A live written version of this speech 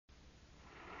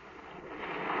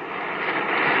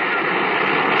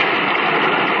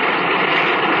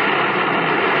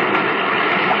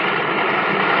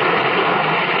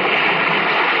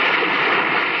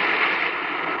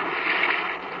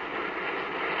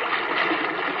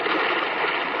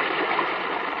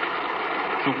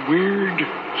The Weird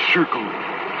Circle.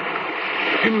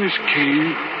 In this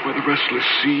cave by the restless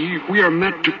sea, we are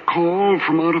met to call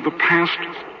from out of the past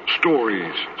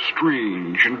stories,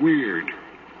 strange and weird.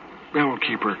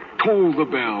 Bellkeeper, toll the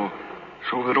bell,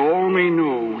 so that all may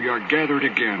know we are gathered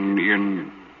again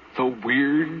in the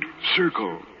Weird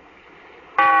Circle.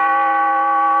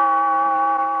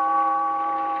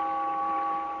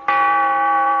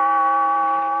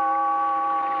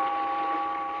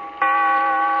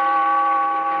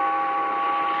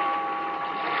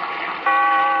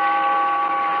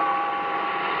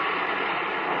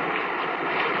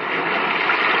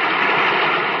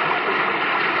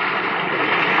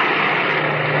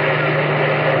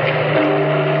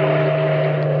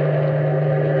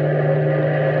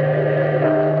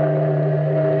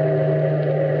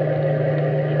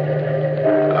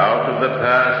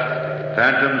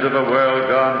 Phantoms of a world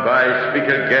gone by, speak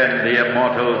again the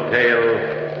immortal tale.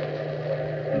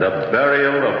 The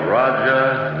burial of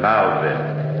Roger Melvin.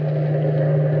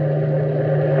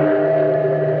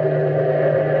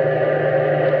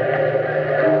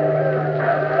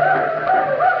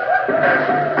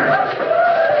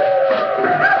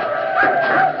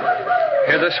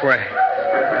 Here, this way.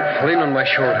 Lean on my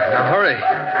shoulder. Now, hurry.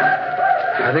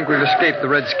 I think we've escaped the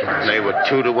Redskins. They were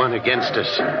 2-1 against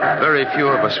us. Very few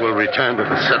of us will return to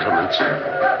the settlements.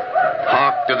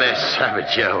 Hark to their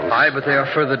savage yells. Aye, but they are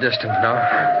further distant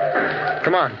now.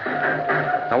 Come on.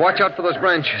 Now watch out for those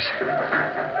branches.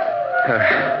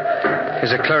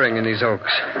 There's a clearing in these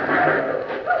oaks.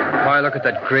 Why, look at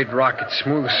that great rock. Its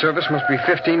smooth surface must be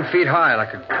 15 feet high,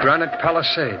 like a granite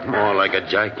palisade. More like a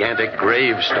gigantic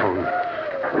gravestone.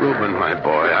 Reuben, my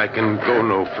boy, I can go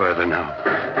no further now.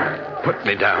 Put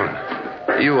me down.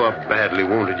 You are badly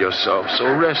wounded yourself,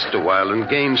 so rest a while and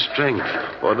gain strength,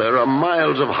 for there are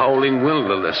miles of howling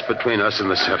wilderness between us and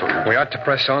the settlement. We ought to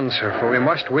press on, sir, for we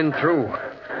must win through.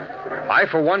 I,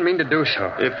 for one, mean to do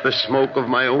so. If the smoke of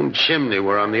my own chimney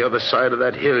were on the other side of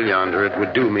that hill yonder, it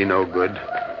would do me no good.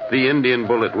 The Indian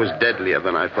bullet was deadlier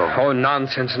than I thought. Oh,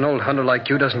 nonsense. An old hunter like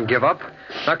you doesn't give up.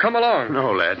 Now, come along.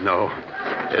 No, lad, no.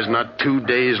 There's not 2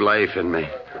 days' life in me.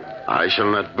 I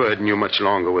shall not burden you much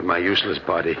longer with my useless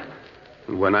body.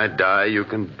 And when I die, you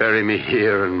can bury me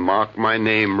here and mark my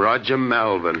name, Roger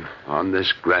Melvin, on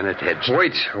this granite headstone.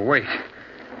 Wait, sir, wait.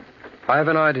 I have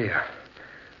an idea.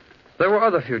 There were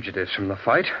other fugitives from the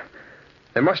fight.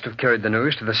 They must have carried the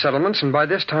news to the settlements, and by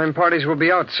this time parties will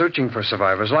be out searching for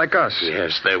survivors like us.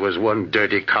 Yes, there was one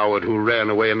dirty coward who ran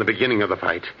away in the beginning of the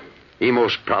fight. He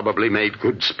most probably made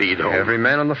good speed home. Every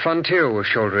man on the frontier will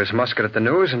shoulder his musket at the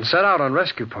news and set out on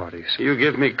rescue parties. You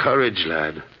give me courage,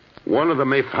 lad. One of them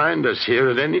may find us here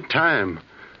at any time.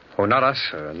 Oh, not us,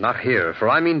 sir. Not here, for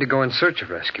I mean to go in search of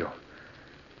rescue.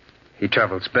 He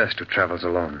travels best who travels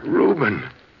alone. Reuben,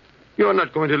 you're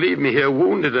not going to leave me here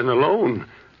wounded and alone.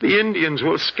 The Indians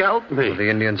will scalp me. Well, the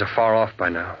Indians are far off by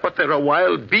now. But there are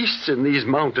wild beasts in these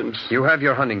mountains. You have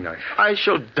your hunting knife. I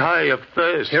shall die of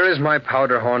thirst. Here is my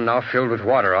powder horn now filled with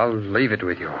water. I'll leave it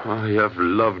with you. I have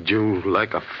loved you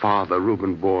like a father,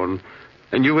 Reuben Bourne.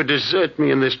 And you would desert me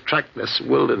in this trackless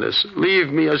wilderness, leave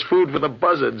me as food for the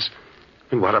buzzards.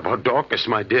 And what about Dorcas,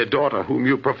 my dear daughter, whom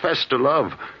you profess to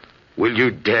love? Will you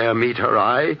dare meet her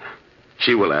eye?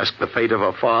 She will ask the fate of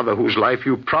her father, whose life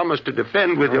you promised to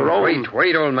defend with your own.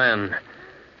 Wait, old man.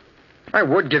 I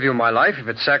would give you my life if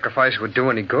its sacrifice would do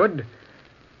any good.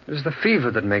 It is the fever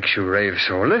that makes you rave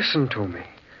so. Listen to me.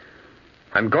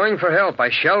 I'm going for help. I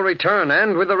shall return,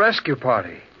 and with the rescue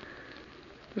party.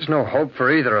 There's no hope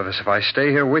for either of us if I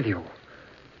stay here with you.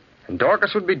 And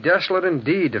Dorcas would be desolate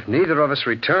indeed if neither of us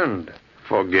returned.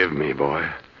 Forgive me, boy.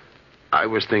 I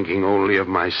was thinking only of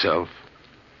myself.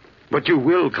 But you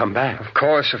will come back. Of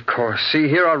course, of course. See,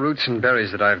 here are roots and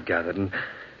berries that I've gathered, and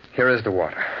here is the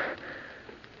water.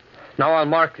 Now I'll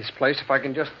mark this place if I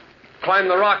can just climb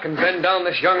the rock and bend down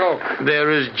this young oak.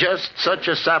 There is just such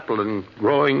a sapling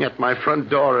growing at my front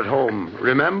door at home.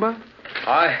 Remember?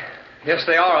 Aye. Yes,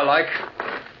 they are alike.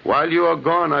 While you are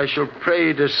gone, I shall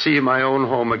pray to see my own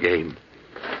home again.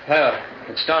 There.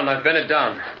 It's done. I've bent it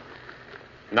down.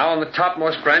 Now on the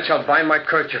topmost branch, I'll bind my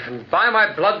kerchief, and by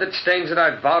my blood that stains it,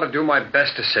 I vow to do my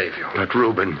best to save you. But,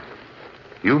 Reuben,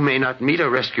 you may not meet a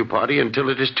rescue party until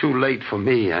it is too late for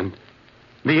me, and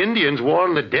the Indians war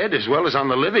on the dead as well as on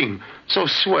the living, so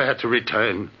swear to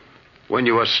return. When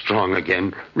you are strong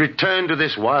again, return to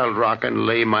this wild rock and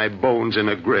lay my bones in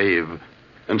a grave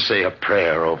and say a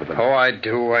prayer over them. Oh, I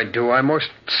do. I most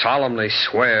solemnly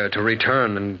swear to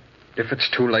return, and if it's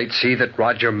too late, see that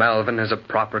Roger Melvin has a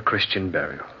proper Christian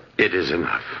burial. It is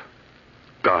enough.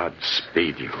 God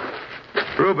speed you.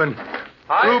 Reuben.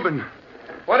 Hi? Reuben.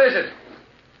 What is it?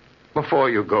 Before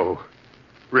you go,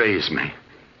 Raise me.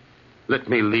 Let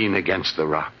me lean against the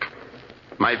rock.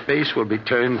 My face will be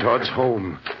turned towards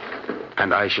home,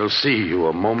 and I shall see you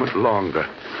a moment longer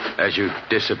as you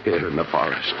disappear in the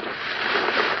forest.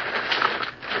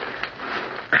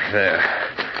 There.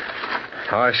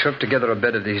 Now I swept together a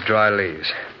bed of these dry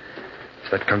leaves.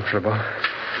 Is that comfortable?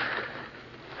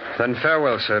 Then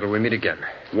farewell, sir, till we meet again.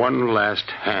 One last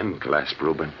hand clasp,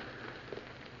 Reuben.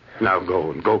 Now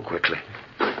go, and go quickly.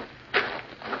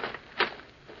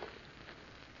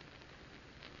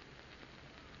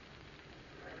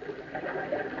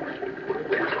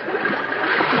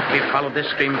 We've followed this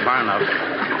stream far enough.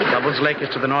 Double's Lake is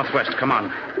to the northwest. Come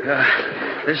on.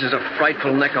 This is a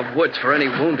frightful neck of woods for any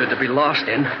wounded to be lost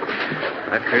in.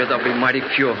 I fear there'll be mighty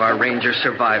few of our rangers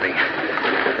surviving.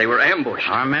 They were ambushed.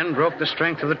 Our men broke the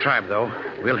strength of the tribe, though.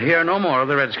 We'll hear no more of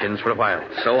the Redskins for a while.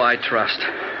 So I trust.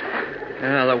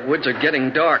 The woods are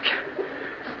getting dark.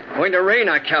 Going to rain,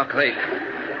 I calculate.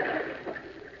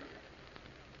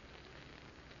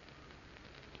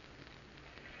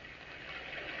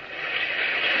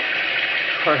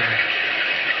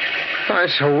 I'm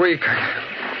so weak.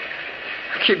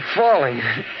 I keep falling.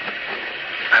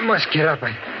 I must get up.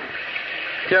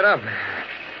 Get up.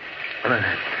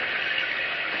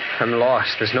 I'm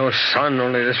lost. There's no sun,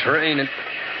 only this rain. It's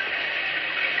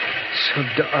so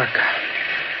dark.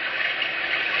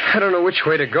 I don't know which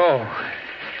way to go.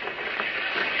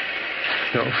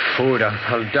 No food.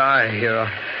 I'll die here.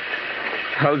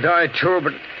 I'll die, too,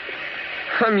 but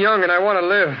I'm young and I want to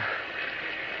live.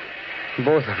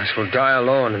 Both of us will die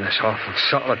alone in this awful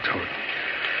solitude.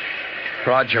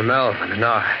 Roger Melvin and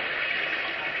I.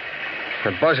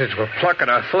 The buzzards will pluck at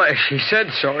our flesh. He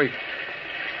said so.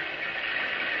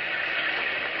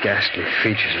 Ghastly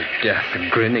features of death are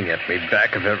grinning at me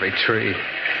back of every tree.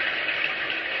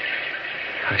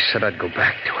 I said I'd go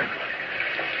back to him.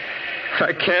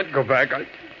 I can't go back.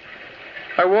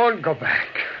 I won't go back.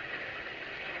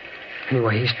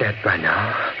 Anyway, he's dead by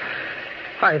now.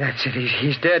 Aye, that's it.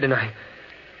 He's dead, and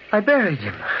I buried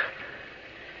him.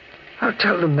 I'll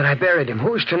tell them that I buried him.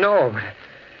 Who's to know? But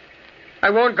I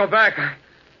won't go back.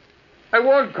 I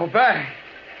won't go back.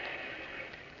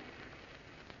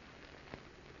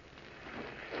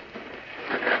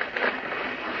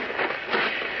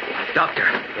 Doctor.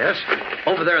 Yes?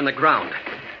 Over there in the ground.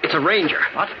 It's a ranger.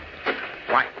 What?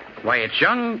 Why, it's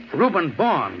young Reuben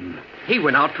Bourne. He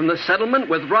went out from the settlement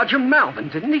with Roger Melvin,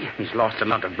 didn't he? He's lost a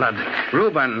lot of blood.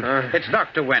 Reuben, it's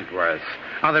Dr. Wentworth.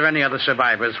 Are there any other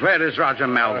survivors? Where is Roger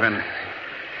Melvin?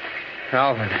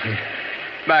 Melvin,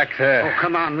 back there. Oh,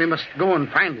 come on. We must go and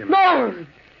find him. No!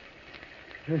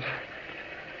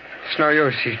 It's no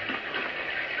use.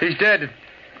 He's dead.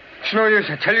 It's no use.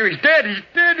 I tell you, he's dead. He's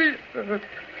dead.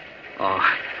 Oh,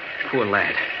 poor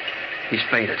lad. He's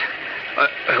fainted.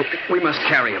 We must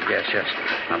carry him. Yes.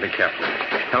 Now be careful.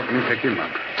 Help me pick him up.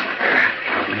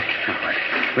 Help me. All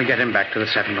right. We get him back to the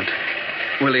settlement.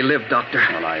 Will he live, Doctor?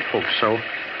 Well, I hope so.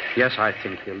 Yes, I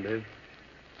think he'll live.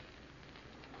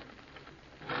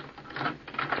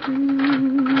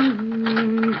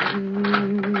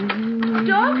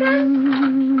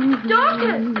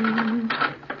 Dorcas!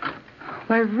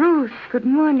 Why, Ruth, good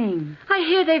morning. I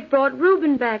hear they've brought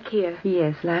Reuben back here.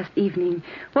 Yes, last evening.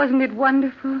 Wasn't it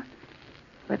wonderful?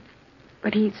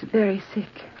 But he's very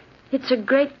sick. It's a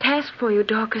great task for you,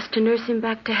 Dorcas, to nurse him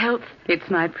back to health.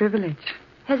 It's my privilege.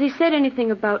 Has he said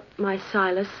anything about my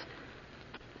Silas?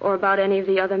 Or about any of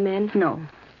the other men? No,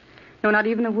 not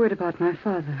even a word about my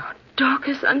father. Oh,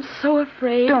 Dorcas, I'm so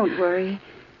afraid. Don't worry.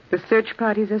 The search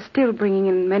parties are still bringing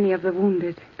in many of the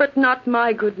wounded. But not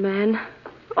my good man.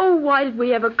 Oh, why did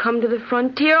we ever come to the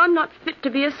frontier? I'm not fit to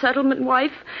be a settlement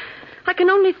wife. I can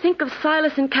only think of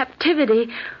Silas in captivity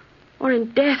or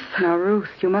in death. Now, Ruth,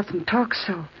 you mustn't talk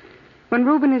so. When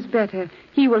Reuben is better,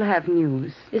 he will have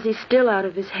news. Is he still out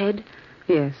of his head?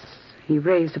 Yes, he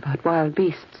raved about wild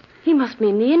beasts. He must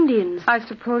mean the Indians. I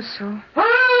suppose so.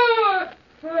 Ah!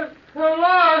 We're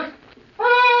lost!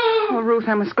 Ah! Oh, Ruth,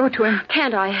 I must go to him.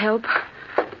 Can't I help?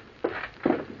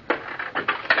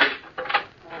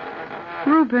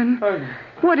 Reuben.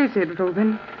 What is it,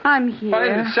 Reuben? I'm here.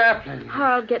 Find the sapling.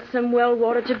 I'll get some well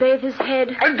water to bathe his head.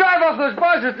 And drive off those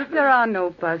buzzards. There are no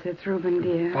buzzards, Reuben,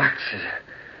 dear. Foxes.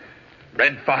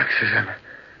 Red foxes.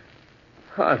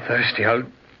 I'm thirsty. I'll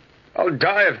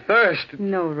die of thirst.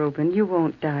 No, Reuben, you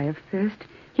won't die of thirst.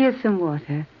 Here's some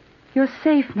water. You're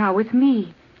safe now with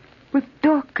me. With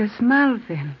Dorcas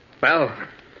Melvin. Melvin.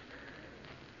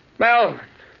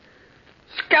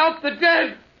 Scalp the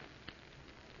dead.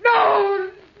 No.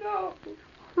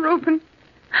 Reuben.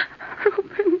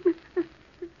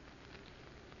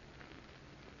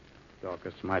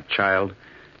 Dorcas, my child,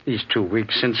 These 2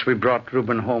 weeks since we brought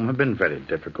Reuben home have been very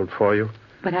difficult for you.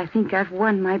 But I think I've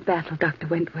won my battle, Dr.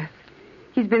 Wentworth.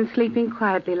 He's been sleeping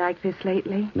quietly like this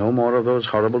lately. No more of those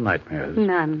horrible nightmares.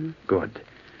 None. Good.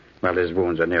 Well, his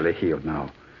wounds are nearly healed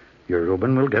now. Your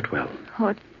Reuben will get well.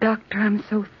 Oh, Doctor, I'm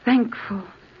so thankful.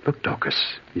 Look, Dorcas,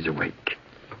 he's awake.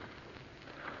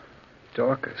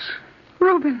 Dorcas.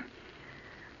 Reuben.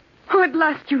 Oh, at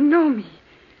last you know me.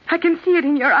 I can see it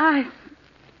in your eyes.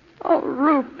 Oh,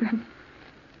 Reuben.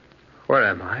 Where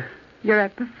am I? You're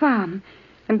at the farm,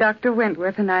 and Dr.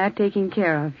 Wentworth and I are taking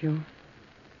care of you.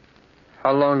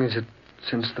 How long is it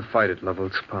since the fight at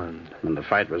Lovel's Pond? And the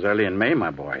fight was early in May, my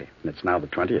boy. And it's now the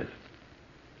 20th.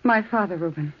 My father,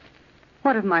 Reuben.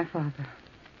 What of my father?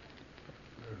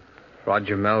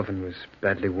 Roger Melvin was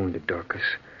badly wounded, Dorcas.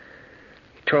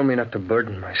 He told me not to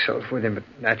burden myself with him, but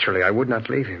naturally I would not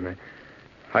leave him.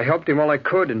 I helped him all I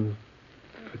could, and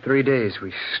for 3 days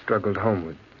we struggled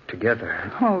homeward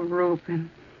together. Oh, Reuben.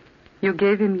 You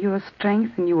gave him your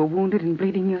strength, and you were wounded and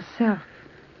bleeding yourself.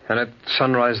 And at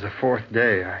sunrise the 4th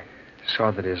day, I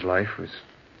saw that his life was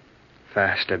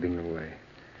fast ebbing away.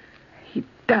 He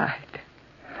died.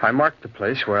 I marked the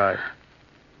place where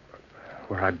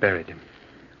I buried him.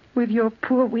 With your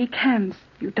poor, weak hands,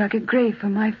 you dug a grave for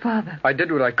my father. I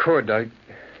did what I could. There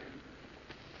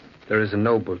is a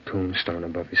noble tombstone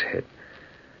above his head.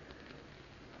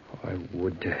 Oh, I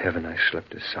would to heaven I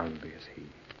slept as soundly as he.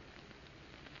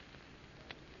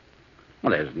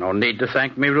 Well, there's no need to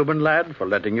thank me, Reuben, lad, for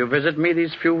letting you visit me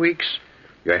these few weeks.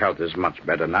 Your health is much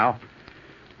better now.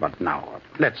 But now,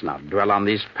 let's not dwell on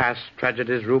these past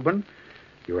tragedies, Reuben.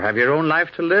 You have your own life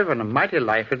to live, and a mighty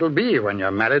life it'll be when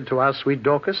you're married to our sweet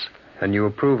Dorcas. And you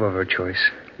approve of her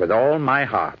choice? With all my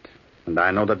heart. And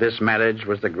I know that this marriage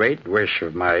was the great wish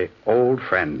of my old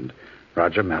friend,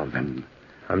 Roger Melvin.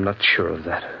 I'm not sure of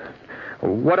that.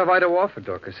 What have I to offer,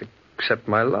 Dorcas, except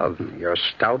my love? Your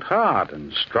stout heart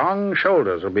and strong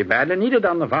shoulders will be badly needed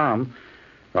on the farm.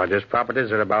 Roger's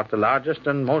properties are about the largest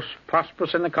and most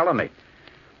prosperous in the colony.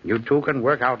 You two can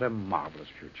work out a marvelous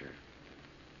future.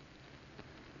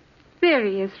 There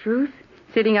he is, Ruth,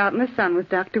 sitting out in the sun with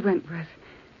Dr. Wentworth,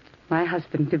 my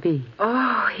husband-to-be.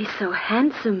 Oh, he's so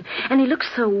handsome, and he looks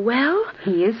so well.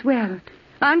 He is well.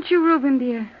 Aren't you, Reuben,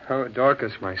 dear? Oh,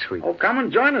 Dorcas, my sweet. Oh, come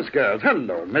and join us, girls.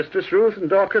 Hello, Mistress Ruth and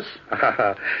Dorcas.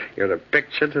 You're a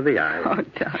picture to the eye. Oh,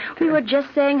 Doctor. We were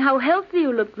just saying how healthy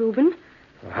you look, Reuben.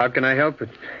 Well, how can I help it?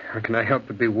 How can I help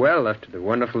but be well after the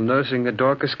wonderful nursing that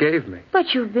Dorcas gave me?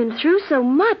 But you've been through so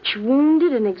much,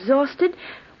 wounded and exhausted.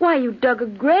 Why, you dug a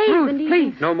grave Ruth, and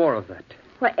please. No more of that.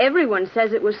 Why, everyone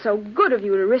says it was so good of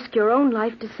you to risk your own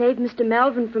life to save Mr.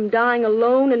 Melvin from dying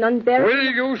alone and unburied. Will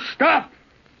you stop?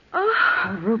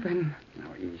 Oh, Reuben.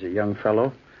 Now, easy, young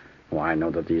fellow. Oh, I know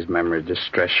that these memories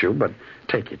distress you, but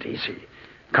take it easy.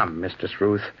 Come, Mistress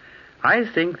Ruth. I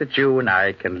think that you and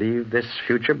I can leave this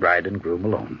future bride and groom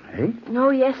alone, eh?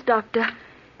 Oh, yes, Doctor.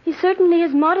 He certainly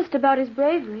is modest about his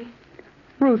bravery.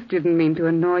 Ruth didn't mean to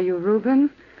annoy you,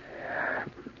 Reuben.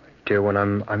 Dear one,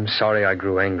 I'm sorry I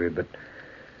grew angry, but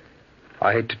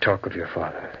I hate to talk of your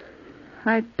father.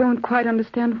 I don't quite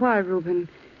understand why, Reuben,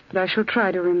 but I shall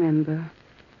try to remember.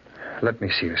 Let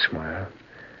me see you smile.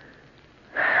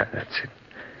 That's it.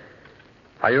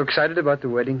 Are you excited about the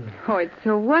wedding? Oh, it's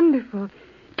so wonderful.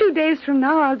 2 days from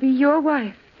now, I'll be your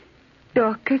wife,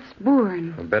 Dorcas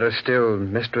Bourne. Or better still,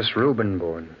 Mistress Reuben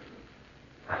Bourne.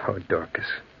 Oh, Dorcas.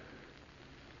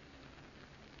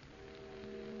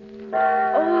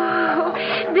 Oh,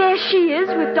 there she is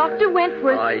with Dr.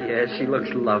 Wentworth. Oh, yes, she looks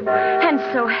lovely. And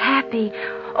so happy.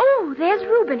 Oh, there's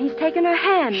Reuben. He's taken her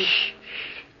hand. Shh.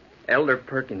 Elder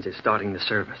Perkins is starting the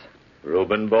service.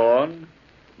 Reuben Bourne,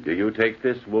 do you take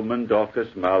this woman,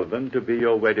 Dorcas Melvin, to be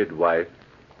your wedded wife?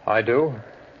 I do.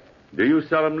 Do you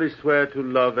solemnly swear to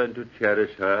love and to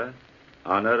cherish her,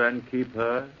 honor and keep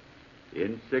her,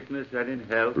 in sickness and in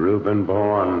health? Reuben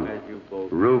Bourne. as you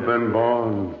both Reuben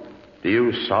Bourne. Do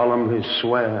you solemnly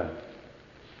swear?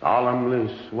 Solemnly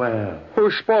swear.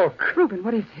 Who spoke? Reuben,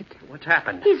 what is it? What's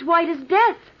happened? He's white as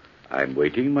death. I'm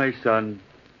waiting, my son.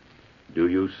 Do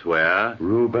you swear?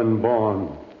 Reuben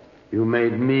Bourne, you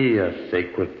made me a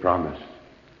sacred promise.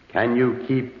 Can you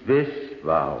keep this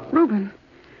vow? Reuben,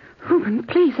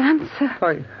 please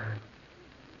answer.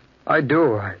 I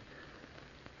do. I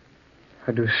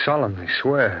do solemnly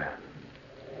swear.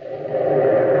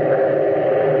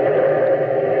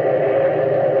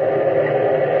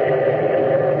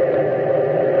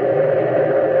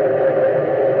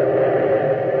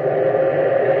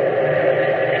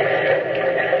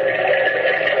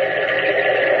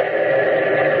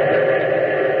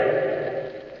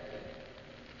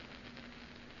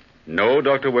 No,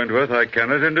 Dr. Wentworth, I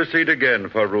cannot intercede again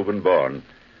for Reuben Bourne.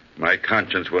 My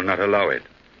conscience will not allow it.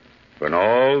 For in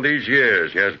all these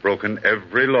years, he has broken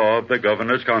every law of the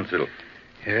Governor's Council.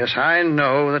 Yes, I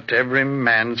know that every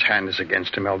man's hand is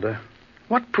against him, Elder.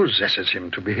 What possesses him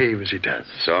to behave as he does?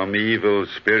 Some evil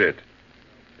spirit.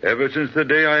 Ever since the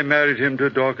day I married him to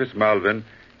Dorcas Melvin,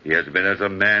 he has been as a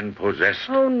man possessed.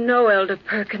 Oh, no, Elder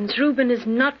Perkins. Reuben is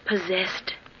not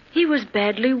possessed. He was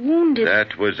badly wounded.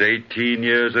 That was 18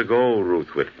 years ago,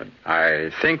 Ruth Whitman. I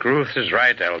think Ruth is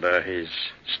right, Elder. He's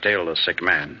still a sick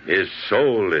man. His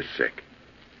soul is sick.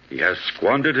 He has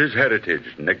squandered his heritage,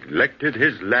 neglected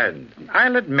his land.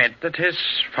 I'll admit that his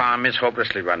farm is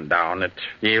hopelessly run down. It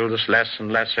yields less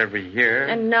and less every year.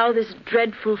 And now this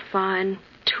dreadful fine,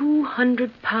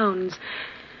 200 pounds.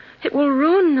 It will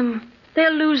ruin them.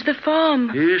 They'll lose the farm.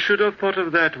 He should have thought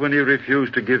of that when he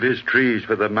refused to give his trees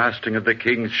for the masting of the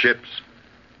king's ships.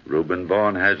 Reuben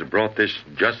Bourne has brought this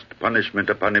just punishment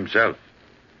upon himself.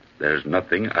 There's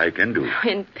nothing I can do.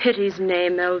 In pity's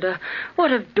name, Elder,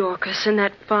 what of Dorcas and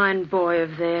that fine boy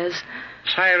of theirs?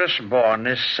 Cyrus Bourne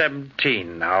is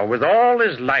 17 now, with all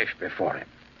his life before him.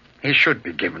 He should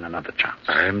be given another chance.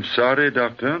 I'm sorry,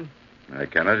 Doctor. I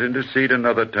cannot intercede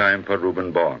another time for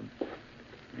Reuben Bourne.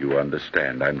 You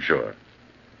understand, I'm sure.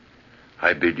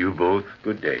 I bid you both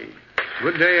good day.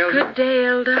 Good day, Elder. Good day,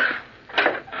 Elder.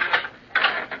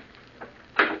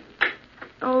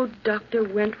 Oh, Dr.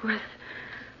 Wentworth,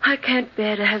 I can't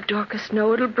bear to have Dorcas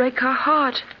know. It'll break her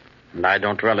heart. And I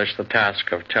don't relish the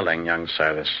task of telling young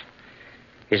Cyrus.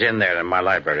 He's in there in my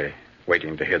library,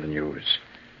 waiting to hear the news.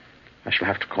 I shall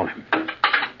have to call him.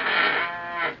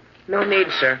 No need,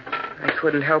 sir. I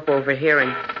couldn't help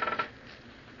overhearing.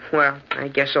 Well, I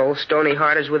guess old Stony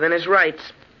Heart is within his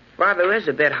rights. Father is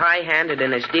a bit high-handed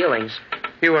in his dealings.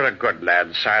 You were a good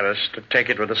lad, Cyrus, to take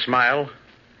it with a smile.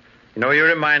 You know, you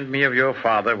remind me of your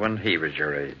father when he was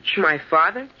your age. My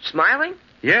father? Smiling?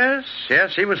 Yes,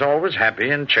 he was always happy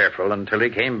and cheerful until he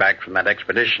came back from that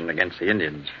expedition against the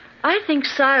Indians. I think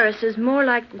Cyrus is more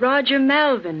like Roger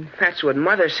Melvin. That's what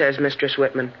Mother says, Mistress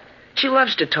Whitman. She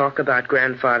loves to talk about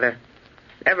Grandfather.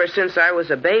 Ever since I was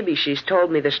a baby, she's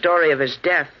told me the story of his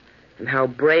death and how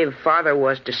brave Father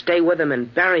was to stay with him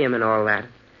and bury him and all that.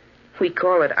 We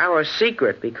call it our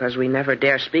secret because we never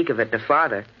dare speak of it to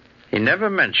Father. He never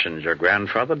mentions your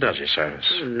grandfather, does he, Cyrus?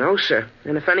 No, sir.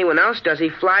 And if anyone else does, he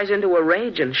flies into a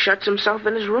rage and shuts himself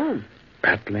in his room.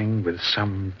 Battling with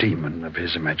some demon of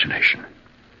his imagination.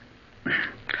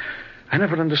 I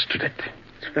never understood it.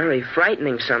 It's very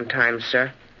frightening sometimes,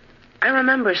 sir. I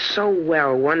remember so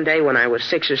well one day when I was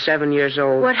 6 or 7 years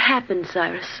old. What happened,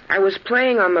 Cyrus? I was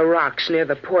playing on the rocks near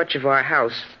the porch of our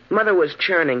house. Mother was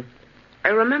churning. I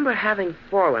remember having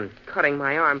fallen, cutting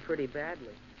my arm pretty badly.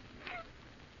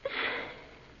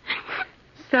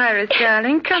 Cyrus,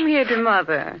 darling, come here to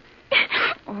Mother.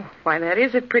 Oh, why, that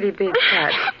is a pretty big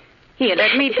cut. Here,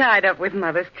 let me tie it up with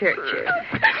Mother's kerchief.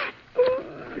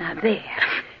 Now, there.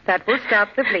 That will stop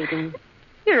the bleeding.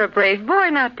 You're a brave boy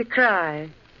not to cry.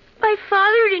 My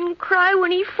father didn't cry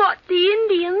when he fought the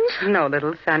Indians. No,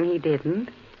 little son, he didn't.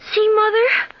 See,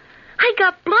 Mother? I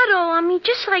got blood all on me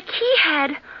just like he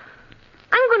had.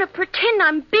 I'm going to pretend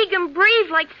I'm big and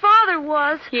brave like Father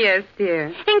was. Yes, dear.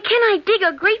 And can I dig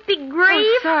a great big grave?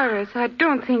 Oh, Cyrus, I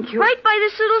don't think you... Right by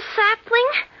this little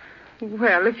sapling?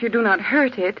 Well, if you do not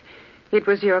hurt it, it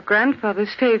was your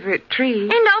grandfather's favorite tree.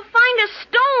 And I'll find a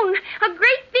stone, a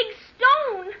great big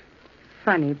stone.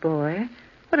 Funny boy.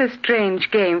 What a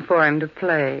strange game for him to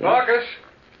play. Dorcas,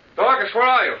 where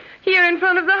are you? Here in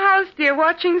front of the house, dear,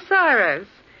 watching Cyrus.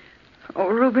 Oh,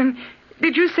 Reuben,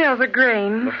 did you sell the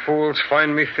grain? The fools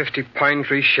fined me 50 pine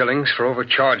tree shillings for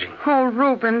overcharging. Oh,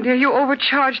 Reuben, dear, you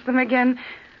overcharged them again.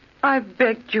 I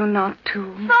begged you not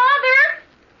to. Father,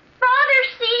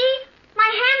 see? My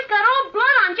hand's got all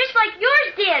blood on, just like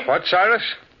yours did. What, Cyrus?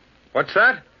 What's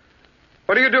that?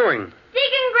 What are you doing?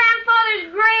 Digging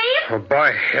Grandfather's grave. Oh,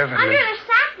 by heaven. Under the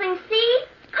sapling, see?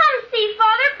 Come see,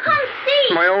 Father, come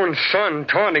see. My own son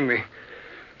taunting me.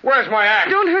 Where's my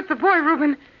axe? Don't hurt the boy,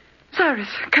 Reuben. Cyrus,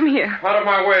 come here. Out of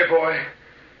my way, boy.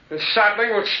 This sapling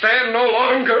will stand no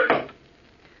longer.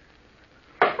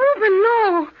 Reuben,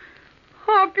 no.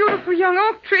 Oh, beautiful young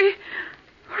oak tree.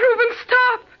 Reuben,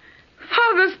 stop.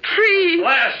 Father's tree.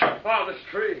 Blast your father's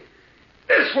tree.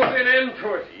 This will be an end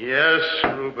to it. Yes,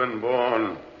 Reuben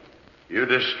Bourne. You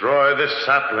destroy this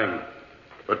sapling.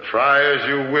 But try as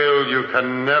you will, you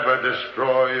can never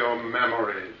destroy your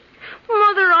memories.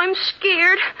 Mother, I'm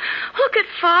scared. Look at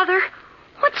Father.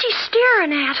 What's he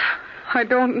staring at? I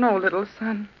don't know, little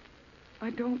son.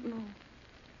 I don't know.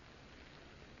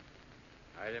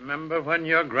 I remember when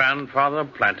your grandfather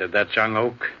planted that young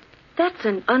oak. That's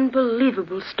an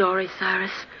unbelievable story,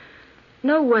 Cyrus.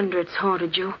 No wonder it's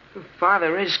haunted you.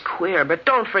 Father is queer, but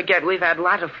don't forget we've had a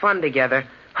lot of fun together.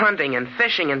 Hunting and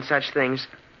fishing and such things.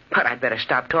 But I'd better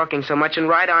stop talking so much and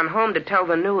ride on home to tell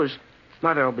the news.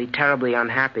 Mother will be terribly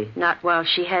unhappy. Not while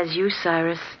she has you,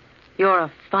 Cyrus. You're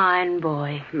a fine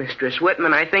boy. Mistress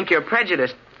Whitman, I think you're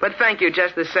prejudiced, but thank you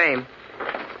just the same.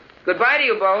 Goodbye to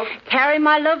you both. Carry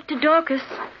my love to Dorcas.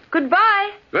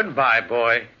 Goodbye. Goodbye,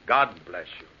 boy. God bless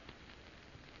you.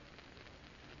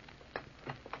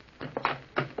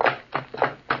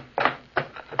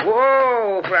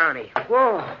 Whoa, Brownie.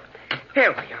 Whoa.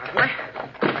 Here we are, boy.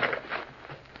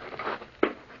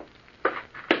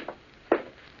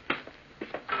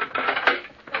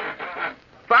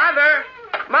 Father!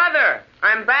 Mother!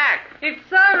 I'm back. It's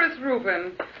Cyrus,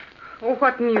 Reuben. Oh,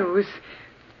 what news?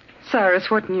 Cyrus,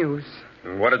 what news?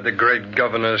 What did the great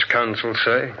governor's council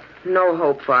say? No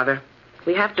hope, Father.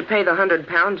 We have to pay the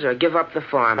 £100 or give up the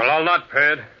farm. Well, I'll not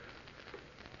pay it.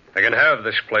 I can have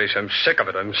this place. I'm sick of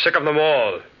it. I'm sick of them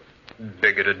all.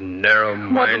 Bigoted,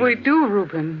 narrow-minded. What do we do,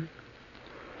 Reuben?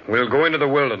 We'll go into the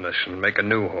wilderness and make a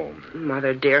new home.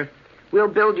 Mother, dear, we'll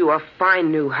build you a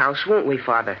fine new house, won't we,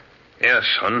 Father? Yes,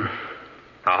 son.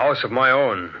 A house of my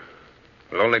own.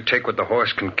 We'll only take what the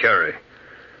horse can carry.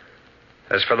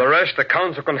 As for the rest, the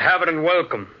council can have it and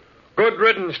welcome. Good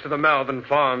riddance to the Melvin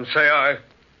farm, say I.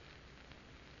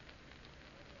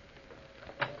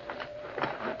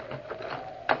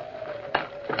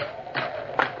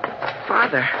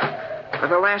 Father, for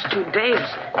the last 2 days,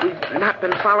 we've not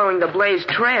been following the Blaze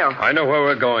Trail. I know where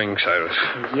we're going, Cyrus.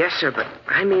 Yes, sir, but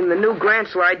I mean the new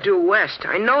grants lie due west.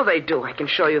 I know they do. I can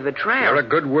show you the trail. You're a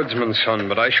good woodsman, son,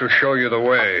 but I shall show you the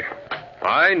way.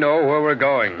 I know where we're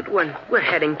going. But when we're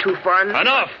heading too far...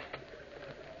 Enough!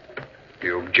 Do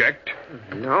you object?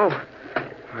 No.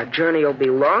 Our journey will be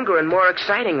longer and more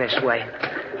exciting this way.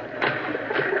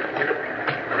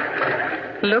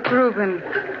 Look, Reuben,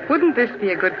 wouldn't this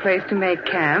be a good place to make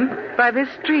camp? By this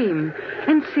stream.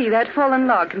 And see, that fallen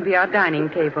log can be our dining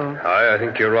table. I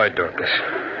think you're right, Dorcas.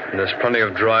 And there's plenty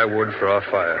of dry wood for our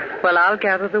fire. Well, I'll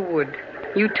gather the wood.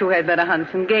 You two had better hunt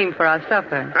some game for our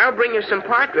supper. I'll bring you some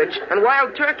partridge and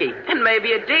wild turkey and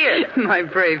maybe a deer. My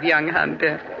brave young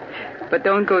hunter. But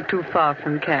don't go too far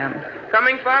from camp.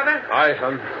 Coming, Father? Aye,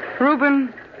 son.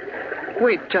 Reuben,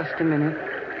 wait just a minute.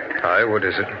 Aye, what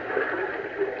is it?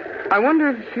 I wonder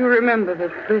if you remember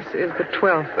that this is the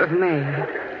 12th of May.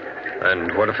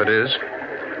 And what if it is?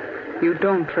 You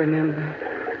don't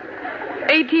remember.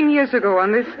 18 years ago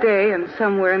on this day, and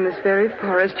somewhere in this very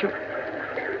forest,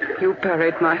 you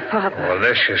buried my father. Well,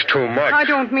 this is too much. I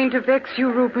don't mean to vex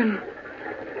you, Reuben.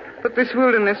 But this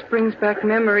wilderness brings back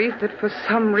memories that for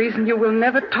some reason you will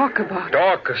never talk about.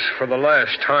 Dorcas, for the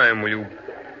last time, will you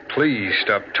please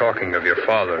stop talking of your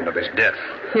father and of his death?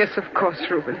 Yes, of course,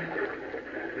 Reuben.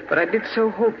 But I did so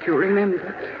hope you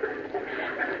remembered.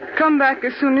 Come back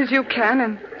as soon as you can,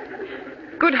 and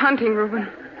good hunting, Reuben.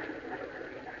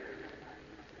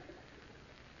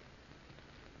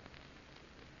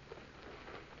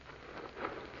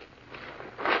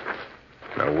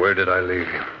 Now, where did I leave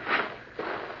you?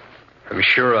 I'm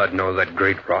sure I'd know that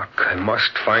great rock. I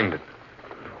must find it.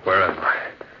 Where am I?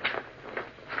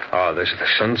 Ah, there's the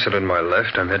sunset on my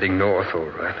left. I'm heading north, all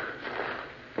right.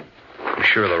 I'm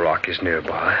sure the rock is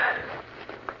nearby.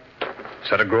 Is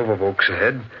that a grove of oaks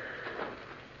ahead?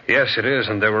 Yes, it is,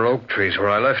 and there were oak trees where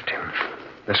I left him.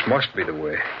 This must be the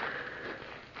way.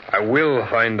 I will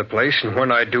find the place, and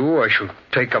when I do, I shall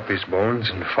take up his bones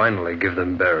and finally give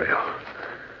them burial.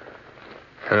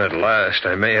 And at last,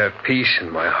 I may have peace in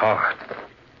my heart.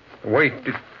 Wait,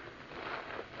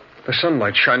 the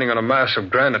sunlight shining on a mass of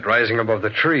granite rising above the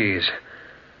trees.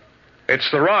 It's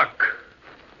the rock.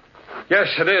 Yes,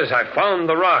 it is. I found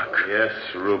the rock. Yes,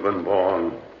 Reuben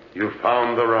Bourne, you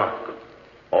found the rock.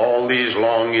 All these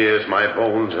long years, my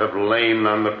bones have lain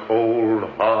on the cold,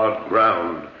 hard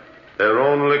ground. They're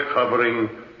only covering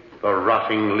the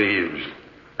rotting leaves.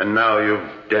 And now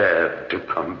you've dared to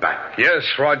come back. Yes,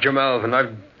 Roger Melvin,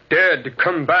 I've dared to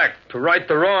come back to right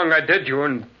the wrong I did you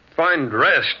and find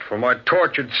rest for my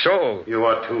tortured soul. You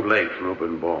are too late,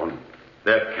 Reuben Bourne.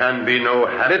 There can be no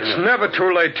happiness. It's never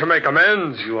too late to make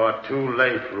amends. You are too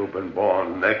late, Reuben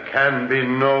Bourne. There can be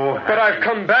no happiness. But I've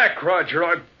come back, Roger.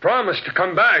 I promised to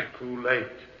come back. Too late.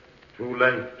 Too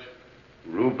late.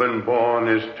 Reuben Bourne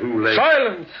is too late.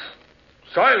 Silence!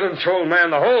 Silence, old man.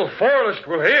 The whole forest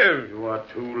will hear. You are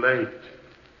too late.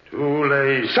 Too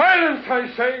late. Silence,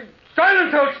 I say.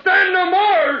 Silence, I'll stand no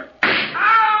more.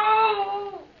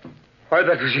 Ow! Why,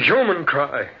 that was a human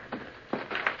cry.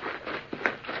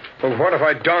 Oh, what have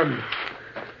I done?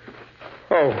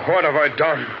 Oh, what have I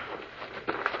done?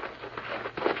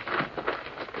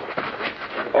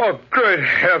 Oh, good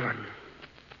heaven.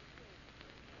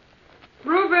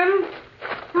 Reuben!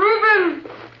 Reuben!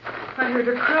 I heard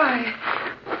a cry.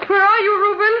 Where are you,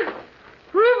 Reuben?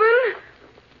 Reuben!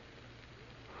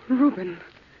 Reuben,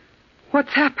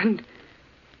 what's happened?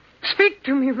 Speak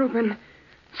to me, Reuben.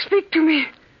 Speak to me.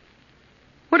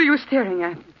 What are you staring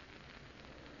at?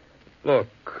 Look.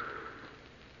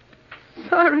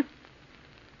 Sorry.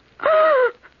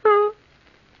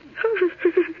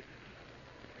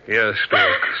 Yes,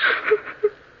 Dorcas.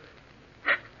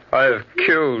 I have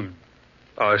killed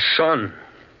our son.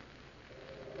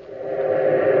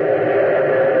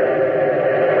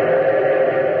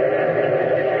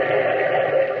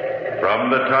 From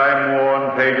the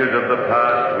time-worn pages of the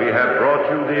past, we have brought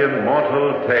you the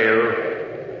immortal tale,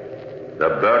 The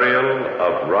Burial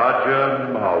of Roger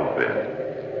Melvin.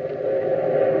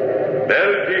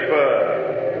 Bellkeeper,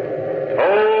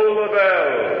 toll the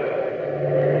bell.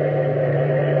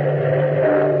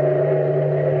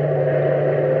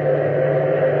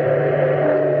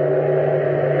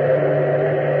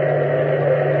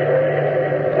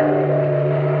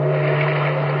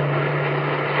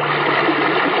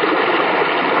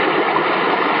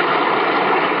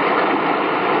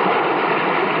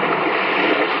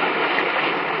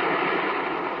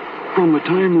 From the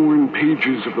time-worn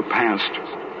pages of the past,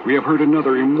 we have heard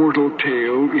another immortal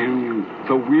tale in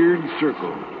The Weird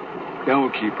Circle.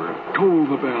 Bellkeeper, toll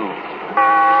the bell.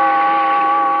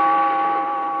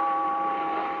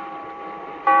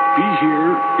 Be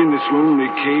here in this lonely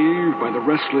cave by the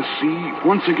restless sea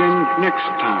once again next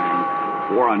time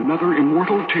for another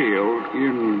immortal tale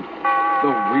in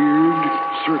The Weird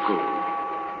Circle.